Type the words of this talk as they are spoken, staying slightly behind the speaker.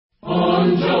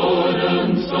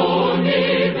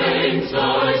stormy banks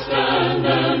I stand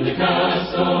and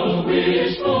cast a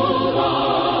wishful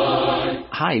eye.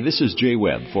 Hi, this is Jay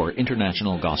Webb for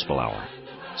International Gospel Hour.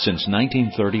 Since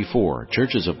 1934,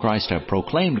 Churches of Christ have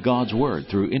proclaimed God's Word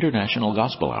through International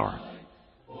Gospel Hour.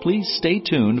 Please stay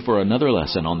tuned for another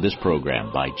lesson on this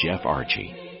program by Jeff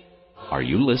Archie. Are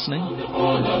you listening?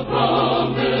 For the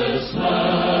promised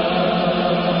land.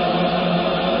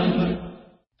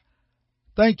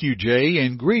 Thank you, Jay,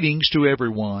 and greetings to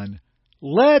everyone.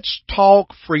 Let's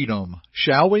talk freedom,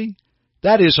 shall we?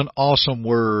 That is an awesome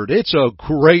word. It's a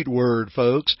great word,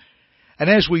 folks. And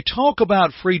as we talk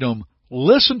about freedom,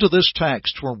 listen to this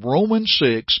text from Romans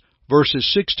 6, verses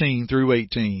 16 through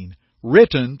 18,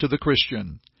 written to the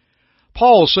Christian.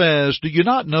 Paul says, "Do you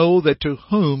not know that to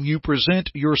whom you present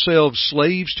yourselves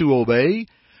slaves to obey,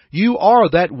 you are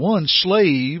that one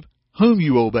slave whom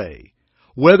you obey,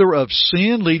 whether of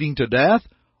sin leading to death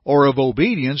or of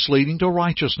obedience leading to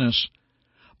righteousness?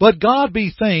 But God be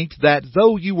thanked that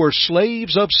though you were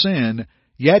slaves of sin,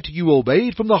 yet you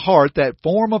obeyed from the heart that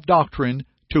form of doctrine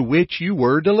to which you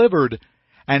were delivered,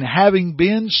 and having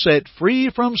been set free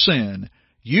from sin,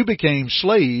 you became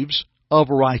slaves of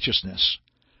righteousness."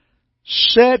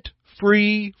 Set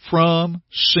free from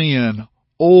sin.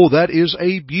 Oh, that is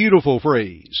a beautiful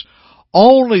phrase.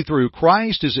 Only through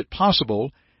Christ is it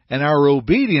possible, and our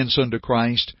obedience unto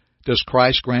Christ does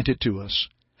Christ grant it to us.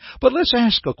 But let's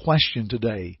ask a question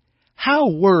today. How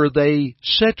were they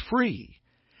set free?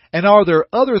 And are there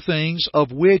other things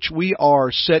of which we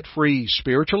are set free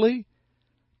spiritually?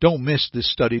 Don't miss this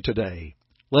study today.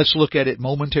 Let's look at it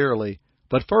momentarily.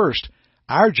 But first,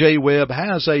 our Jay Webb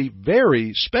has a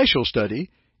very special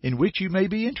study in which you may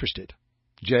be interested.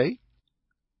 Jay?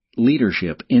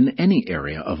 Leadership in any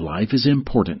area of life is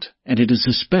important, and it is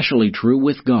especially true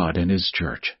with God and His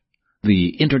church.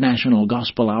 The International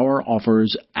Gospel Hour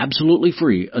offers absolutely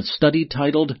free a study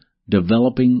titled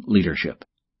Developing Leadership.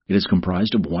 It is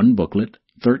comprised of one booklet,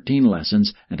 13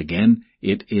 lessons, and again,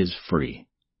 it is free.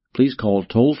 Please call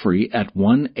toll-free at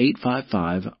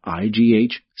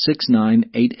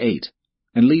 1-855-IGH-6988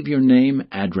 and leave your name,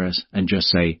 address, and just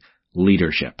say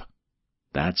Leadership.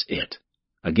 That's it.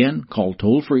 Again, call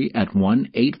toll-free at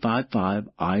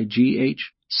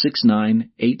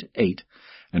 1-855-IGH-6988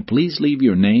 and please leave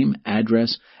your name,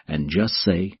 address, and just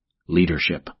say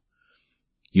Leadership.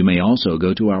 You may also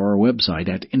go to our website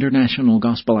at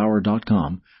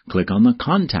internationalgospelhour.com, click on the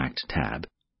Contact tab,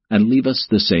 and leave us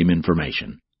the same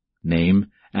information. Name,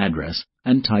 address,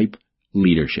 and type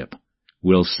Leadership.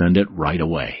 We'll send it right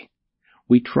away.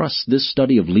 We trust this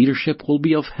study of leadership will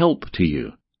be of help to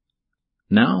you.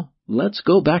 Now, let's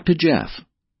go back to Jeff.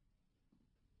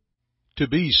 To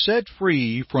be set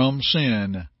free from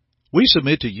sin. We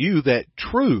submit to you that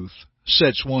truth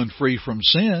sets one free from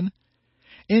sin.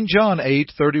 In John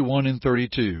 8:31 and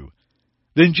 32,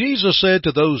 "Then Jesus said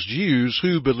to those Jews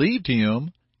who believed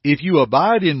Him, If you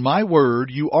abide in my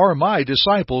word, you are my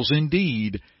disciples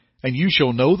indeed, and you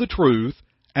shall know the truth,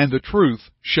 and the truth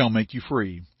shall make you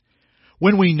free."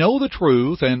 When we know the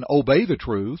truth and obey the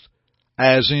truth,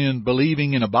 as in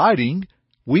believing and abiding,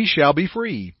 we shall be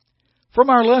free. From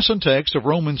our lesson text of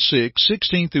Romans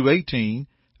 6:16 through 18,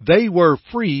 they were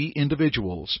free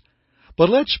individuals. But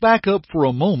let's back up for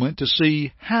a moment to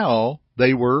see how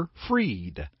they were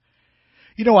freed.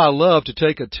 You know, I love to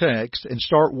take a text and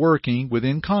start working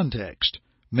within context.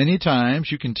 Many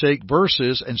times you can take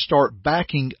verses and start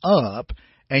backing up,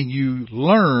 and you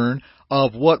learn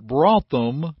of what brought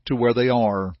them to where they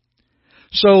are.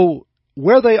 So,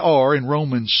 where they are in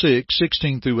Romans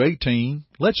 6:16 through 18,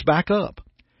 let's back up.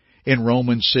 In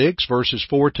Romans 6, verses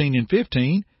 14 and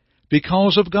 15,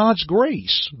 because of God's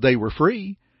grace, they were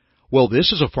free. Well,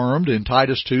 this is affirmed in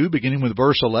Titus 2, beginning with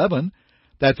verse 11,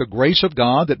 that the grace of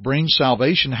God that brings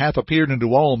salvation hath appeared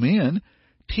unto all men,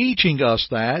 teaching us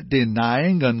that,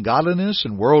 denying ungodliness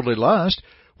and worldly lust,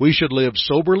 we should live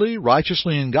soberly,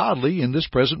 righteously, and godly in this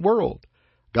present world.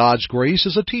 God's grace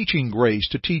is a teaching grace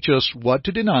to teach us what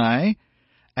to deny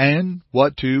and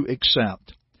what to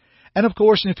accept. And of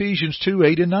course in Ephesians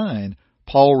 2:8 and 9,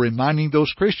 Paul reminding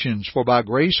those Christians, "For by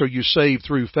grace are you saved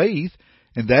through faith,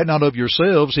 and that not of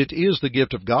yourselves, it is the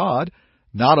gift of God,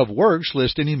 not of works,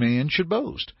 lest any man should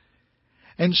boast."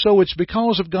 And so it's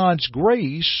because of God's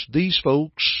grace these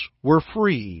folks were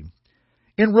free.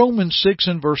 In Romans 6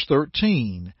 and verse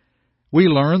 13, we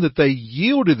learn that they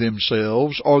yielded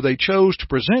themselves, or they chose to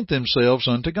present themselves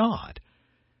unto God.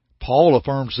 Paul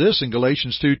affirms this in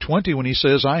Galatians 2:20 when he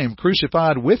says, "I am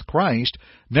crucified with Christ,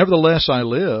 nevertheless I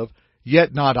live,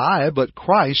 yet not I, but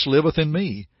Christ liveth in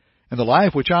me. And the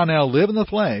life which I now live in the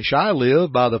flesh, I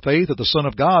live by the faith of the Son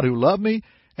of God who loved me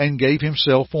and gave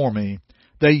Himself for me.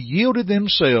 They yielded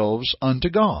themselves unto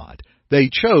God. They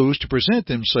chose to present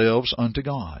themselves unto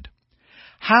God.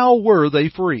 How were they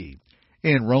free?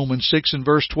 In Romans 6 and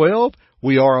verse 12,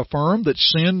 we are affirmed that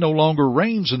sin no longer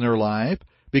reigns in their life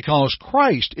because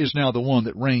Christ is now the one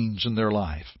that reigns in their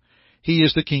life. He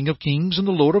is the King of kings and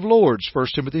the Lord of lords, 1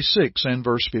 Timothy 6 and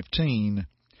verse 15.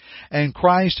 And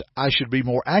Christ, I should be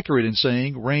more accurate in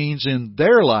saying, reigns in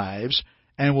their lives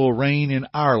and will reign in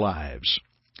our lives.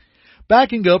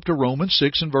 Backing up to Romans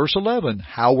 6 and verse 11,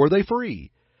 how were they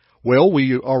free? Well,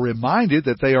 we are reminded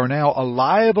that they are now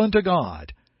alive unto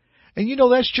God. And you know,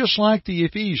 that's just like the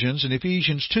Ephesians in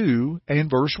Ephesians 2 and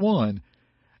verse 1.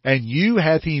 And you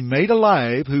hath he made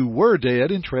alive who were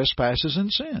dead in trespasses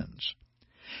and sins.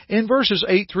 In verses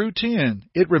 8 through 10,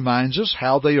 it reminds us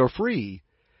how they are free.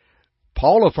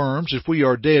 Paul affirms if we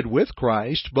are dead with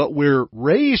Christ, but we're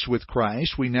raised with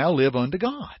Christ, we now live unto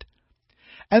God.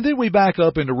 And then we back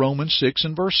up into Romans 6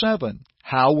 and verse 7.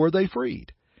 How were they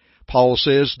freed? Paul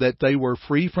says that they were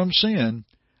free from sin,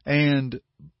 and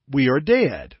we are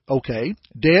dead. Okay,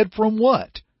 dead from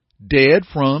what? Dead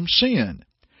from sin.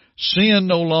 Sin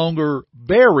no longer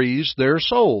buries their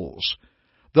souls.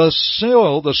 The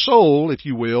soul, if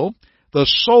you will, the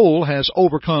soul has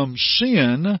overcome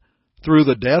sin through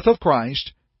the death of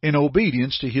Christ in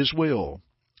obedience to His will.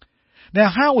 Now,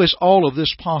 how is all of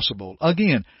this possible?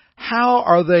 Again, how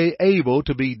are they able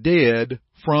to be dead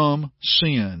from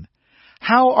sin?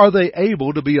 How are they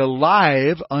able to be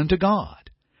alive unto God?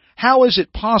 How is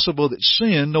it possible that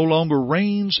sin no longer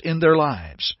reigns in their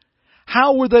lives?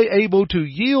 How were they able to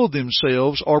yield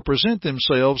themselves or present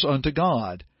themselves unto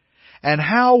God? And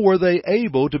how were they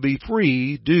able to be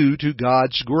free due to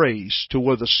God's grace, to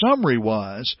where the summary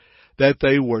was that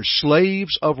they were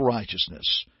slaves of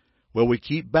righteousness? Well, we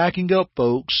keep backing up,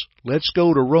 folks. Let's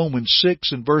go to Romans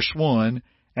 6 and verse 1,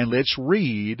 and let's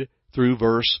read through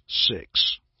verse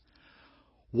 6.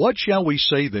 What shall we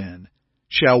say then?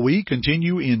 Shall we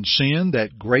continue in sin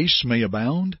that grace may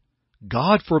abound?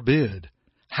 God forbid.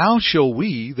 How shall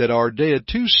we that are dead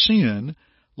to sin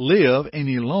live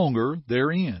any longer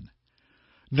therein?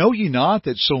 Know ye not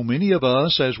that so many of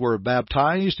us as were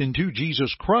baptized into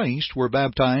Jesus Christ were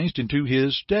baptized into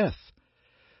His death?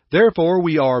 Therefore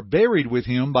we are buried with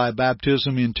Him by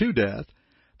baptism into death,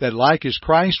 that like as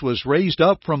Christ was raised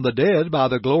up from the dead by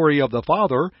the glory of the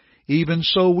Father, even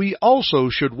so we also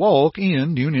should walk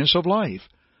in newness of life.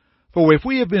 For if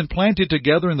we have been planted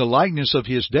together in the likeness of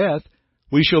His death,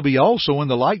 we shall be also in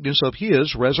the likeness of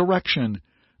His resurrection,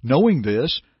 knowing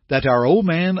this, that our old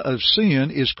man of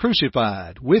sin is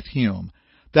crucified with Him,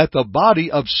 that the body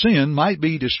of sin might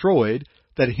be destroyed,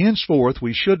 that henceforth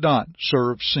we should not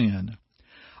serve sin.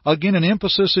 Again, an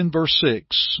emphasis in verse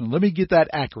 6. Let me get that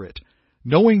accurate.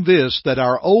 Knowing this, that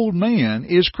our old man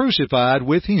is crucified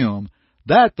with Him,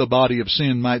 that the body of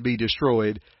sin might be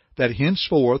destroyed, that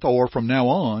henceforth, or from now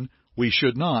on, we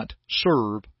should not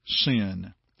serve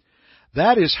sin.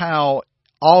 That is how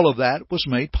all of that was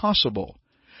made possible.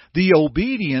 The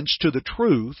obedience to the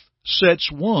truth sets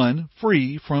one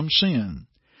free from sin.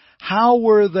 How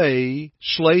were they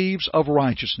slaves of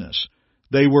righteousness?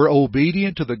 They were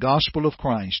obedient to the gospel of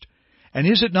Christ. And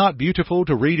is it not beautiful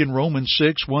to read in Romans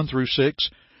 6, 1 through 6,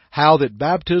 how that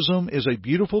baptism is a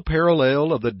beautiful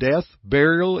parallel of the death,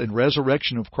 burial, and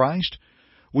resurrection of Christ?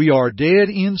 We are dead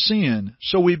in sin,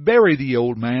 so we bury the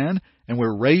old man, and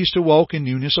we're raised to walk in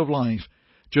newness of life,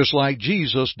 just like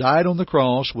Jesus died on the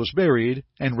cross, was buried,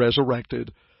 and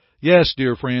resurrected. Yes,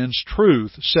 dear friends,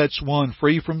 truth sets one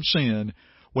free from sin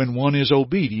when one is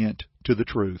obedient to the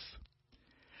truth.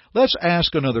 Let's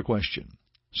ask another question.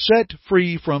 Set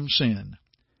free from sin.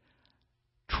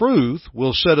 Truth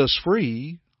will set us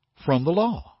free from the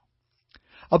law.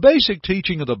 A basic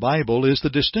teaching of the Bible is the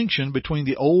distinction between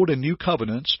the Old and New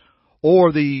Covenants,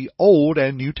 or the Old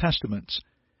and New Testaments.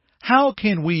 How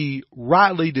can we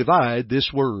rightly divide this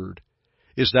word?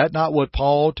 Is that not what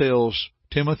Paul tells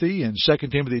Timothy in 2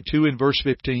 Timothy 2 and verse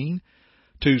 15?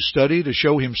 To study to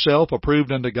show himself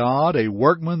approved unto God, a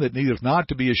workman that needeth not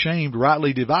to be ashamed,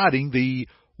 rightly dividing the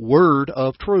word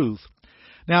of truth.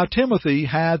 Now Timothy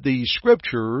had the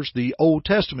Scriptures, the Old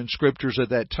Testament Scriptures at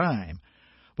that time.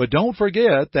 But don't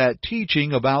forget that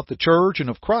teaching about the church and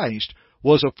of Christ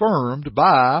was affirmed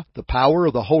by the power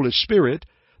of the Holy Spirit,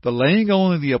 the laying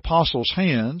on of the apostles'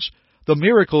 hands, the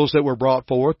miracles that were brought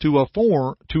forth to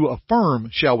affirm,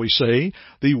 shall we say,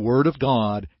 the Word of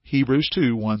God, Hebrews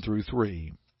 2, 1 through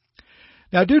 3.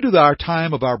 Now, due to our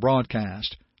time of our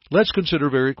broadcast, let's consider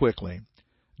very quickly.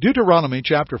 Deuteronomy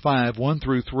chapter 5, 1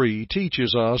 through 3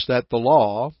 teaches us that the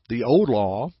law, the old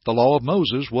law, the law of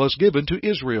Moses, was given to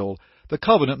Israel, the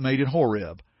covenant made in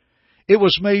Horeb. It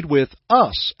was made with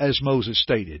us, as Moses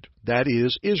stated, that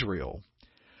is, Israel.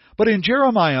 But in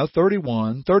Jeremiah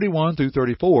 31 through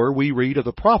 34, we read of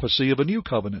the prophecy of a new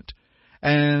covenant.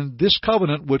 And this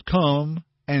covenant would come,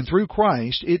 and through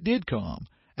Christ it did come,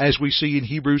 as we see in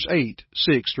Hebrews 8,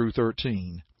 6 through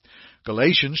 13.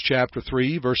 Galatians chapter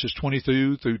 3, verses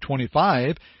 22 through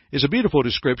 25 is a beautiful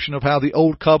description of how the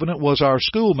old covenant was our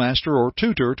schoolmaster or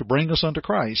tutor to bring us unto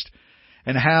Christ,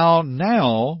 and how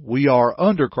now we are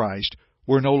under Christ.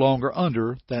 We're no longer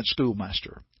under that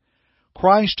schoolmaster.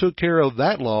 Christ took care of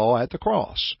that law at the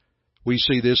cross. We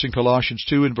see this in Colossians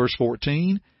 2 and verse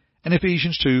 14 and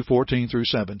Ephesians 2, 14 through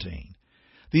 17.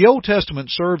 The Old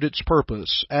Testament served its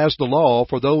purpose as the law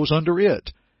for those under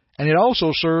it, and it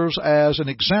also serves as an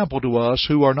example to us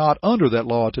who are not under that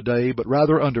law today, but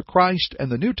rather under Christ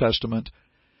and the New Testament.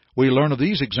 We learn of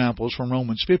these examples from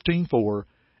Romans 15:4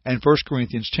 and 1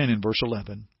 Corinthians 10 and verse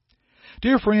 11.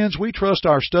 Dear friends, we trust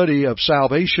our study of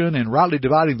salvation and rightly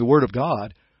dividing the Word of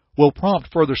God will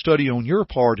prompt further study on your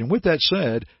part. And with that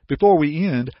said, before we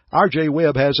end, R.J.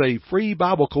 Webb has a free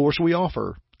Bible course we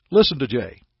offer. Listen to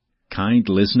Jay. Kind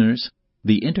listeners,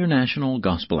 the International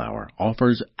Gospel Hour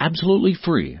offers absolutely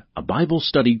free a Bible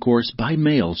study course by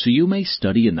mail so you may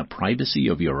study in the privacy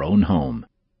of your own home.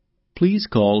 Please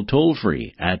call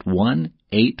toll-free at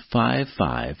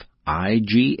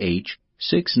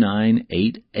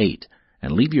 1-855-IGH-6988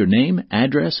 and leave your name,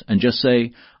 address, and just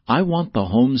say, "I want the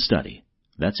home study."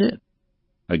 That's it.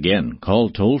 Again, call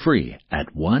toll-free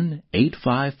at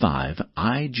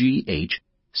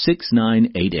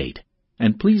 1-855-IGH-6988.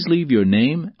 And please leave your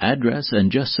name, address,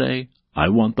 and just say, "I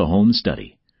want the home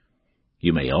study."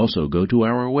 You may also go to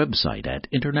our website at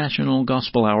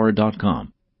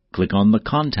internationalgospelhour.com. Click on the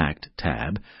Contact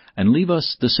tab and leave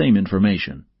us the same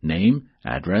information, name,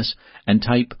 address, and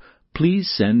type, "Please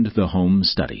send the home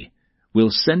study."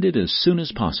 We'll send it as soon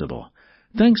as possible.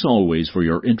 Thanks always for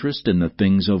your interest in the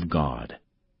things of God.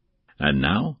 And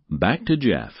now, back to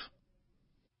Jeff.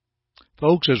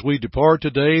 Folks, as we depart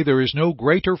today, there is no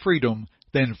greater freedom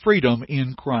than freedom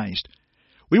in Christ.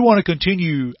 We want to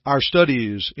continue our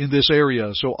studies in this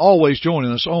area, so always join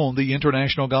us on the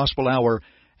International Gospel Hour,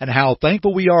 and how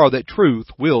thankful we are that truth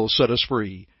will set us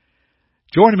free.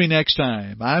 Join me next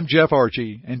time. I'm Jeff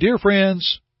Archie, and dear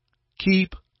friends,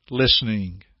 keep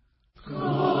listening.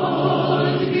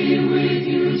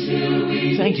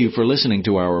 Thank you for listening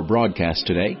to our broadcast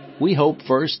today. We hope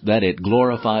first that it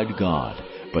glorified God,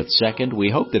 but second, we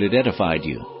hope that it edified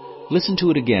you. Listen to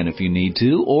it again if you need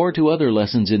to, or to other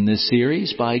lessons in this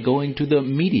series by going to the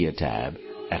Media tab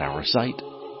at our site,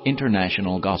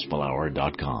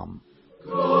 internationalgospelhour.com.